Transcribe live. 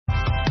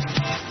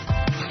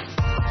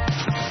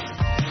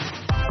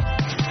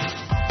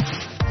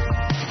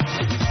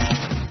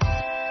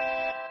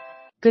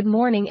Good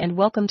morning and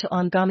welcome to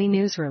Angami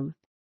Newsroom.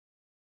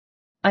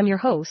 I'm your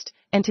host,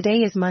 and today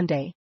is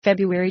Monday,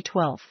 February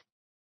 12th.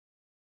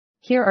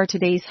 Here are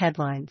today's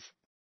headlines.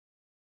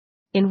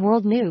 In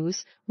world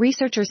news,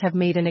 researchers have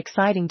made an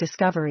exciting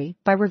discovery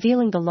by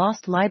revealing the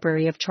lost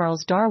library of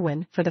Charles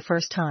Darwin for the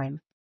first time.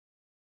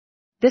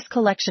 This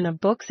collection of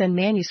books and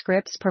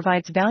manuscripts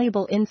provides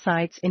valuable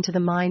insights into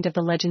the mind of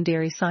the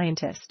legendary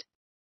scientist.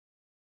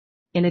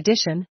 In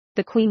addition,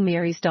 the Queen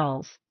Mary's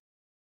dolls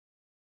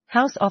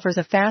house offers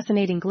a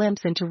fascinating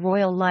glimpse into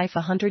royal life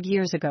 100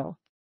 years ago.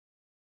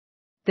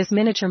 This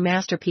miniature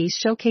masterpiece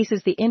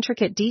showcases the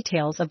intricate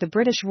details of the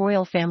British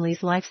royal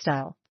family's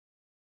lifestyle.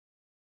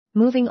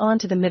 Moving on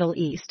to the Middle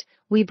East,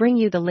 we bring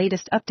you the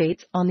latest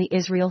updates on the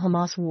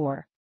Israel-Hamas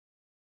war.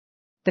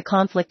 The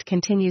conflict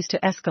continues to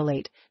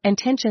escalate, and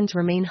tensions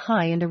remain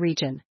high in the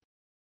region.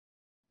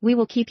 We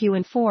will keep you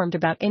informed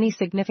about any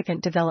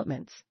significant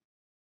developments.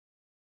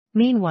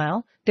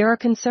 Meanwhile, there are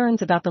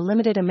concerns about the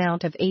limited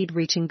amount of aid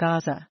reaching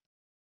Gaza.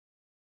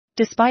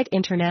 Despite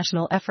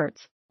international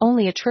efforts,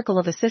 only a trickle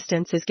of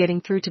assistance is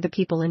getting through to the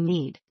people in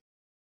need.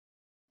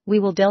 We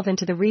will delve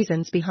into the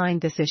reasons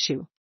behind this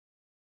issue.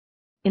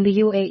 In the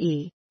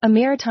UAE, a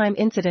maritime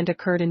incident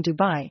occurred in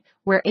Dubai,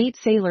 where 8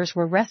 sailors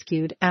were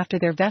rescued after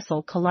their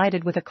vessel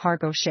collided with a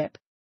cargo ship.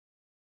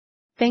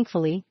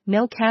 Thankfully,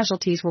 no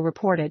casualties were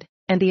reported,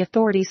 and the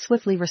authorities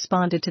swiftly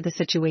responded to the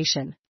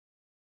situation.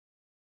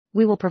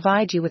 We will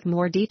provide you with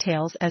more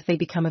details as they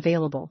become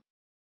available.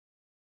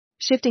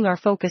 Shifting our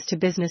focus to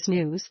business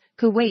news,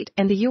 Kuwait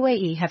and the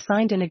UAE have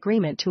signed an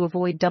agreement to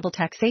avoid double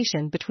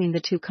taxation between the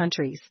two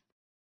countries.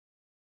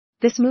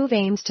 This move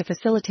aims to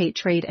facilitate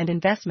trade and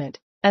investment,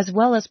 as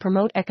well as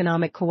promote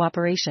economic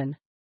cooperation.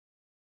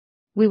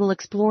 We will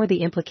explore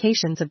the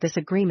implications of this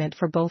agreement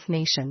for both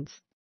nations.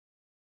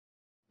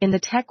 In the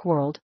tech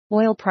world,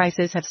 oil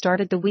prices have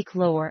started the week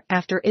lower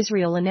after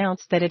Israel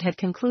announced that it had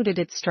concluded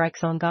its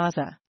strikes on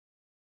Gaza.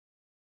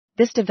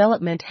 This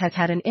development has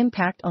had an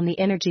impact on the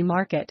energy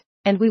market,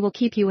 and we will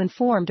keep you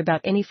informed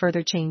about any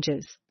further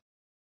changes.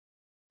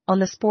 On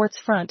the sports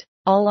front,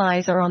 all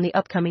eyes are on the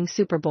upcoming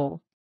Super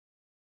Bowl.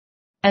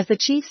 As the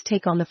Chiefs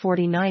take on the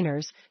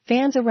 49ers,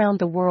 fans around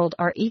the world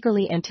are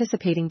eagerly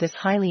anticipating this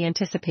highly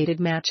anticipated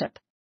matchup.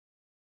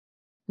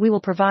 We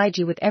will provide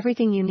you with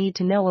everything you need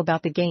to know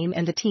about the game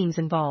and the teams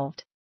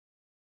involved.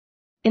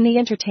 In the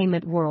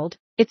entertainment world,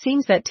 it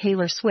seems that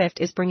Taylor Swift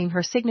is bringing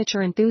her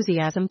signature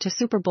enthusiasm to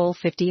Super Bowl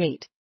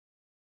 58.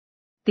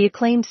 The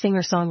acclaimed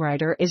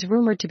singer-songwriter is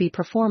rumored to be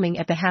performing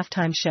at the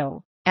halftime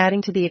show,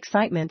 adding to the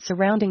excitement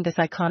surrounding this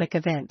iconic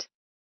event.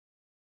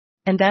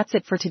 And that's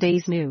it for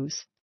today's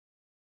news.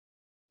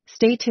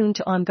 Stay tuned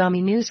to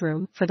Angami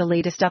Newsroom for the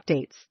latest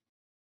updates.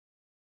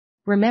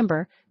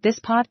 Remember, this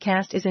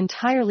podcast is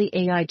entirely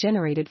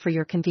AI-generated for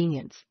your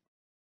convenience.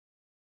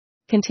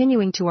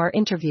 Continuing to our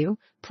interview,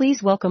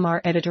 please welcome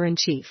our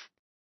editor-in-chief.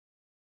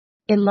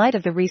 In light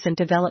of the recent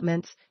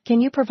developments,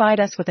 can you provide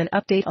us with an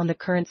update on the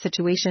current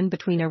situation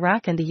between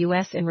Iraq and the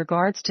U.S. in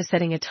regards to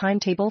setting a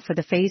timetable for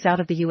the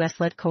phase-out of the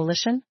U.S.-led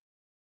coalition?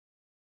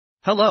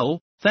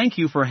 Hello, thank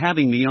you for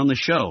having me on the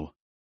show.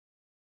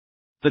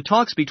 The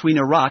talks between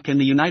Iraq and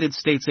the United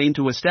States aim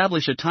to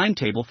establish a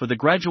timetable for the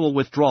gradual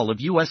withdrawal of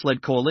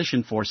U.S.-led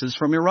coalition forces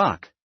from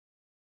Iraq.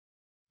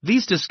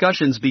 These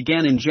discussions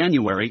began in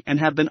January and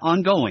have been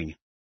ongoing.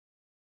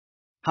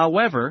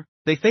 However,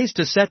 they faced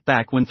a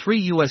setback when 3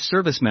 U.S.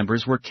 service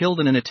members were killed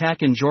in an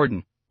attack in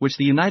Jordan, which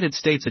the United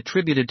States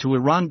attributed to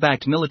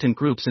Iran-backed militant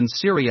groups in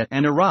Syria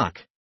and Iraq.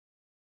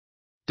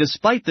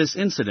 Despite this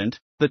incident,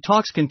 the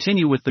talks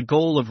continue with the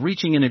goal of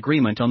reaching an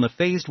agreement on the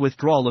phased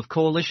withdrawal of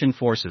coalition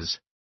forces.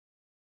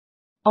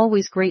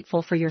 Always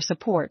grateful for your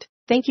support.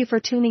 Thank you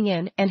for tuning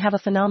in and have a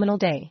phenomenal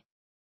day.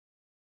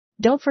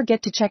 Don't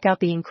forget to check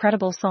out the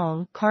incredible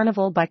song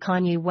Carnival by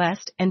Kanye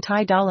West and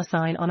Ty Dolla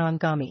 $ign on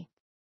Angami.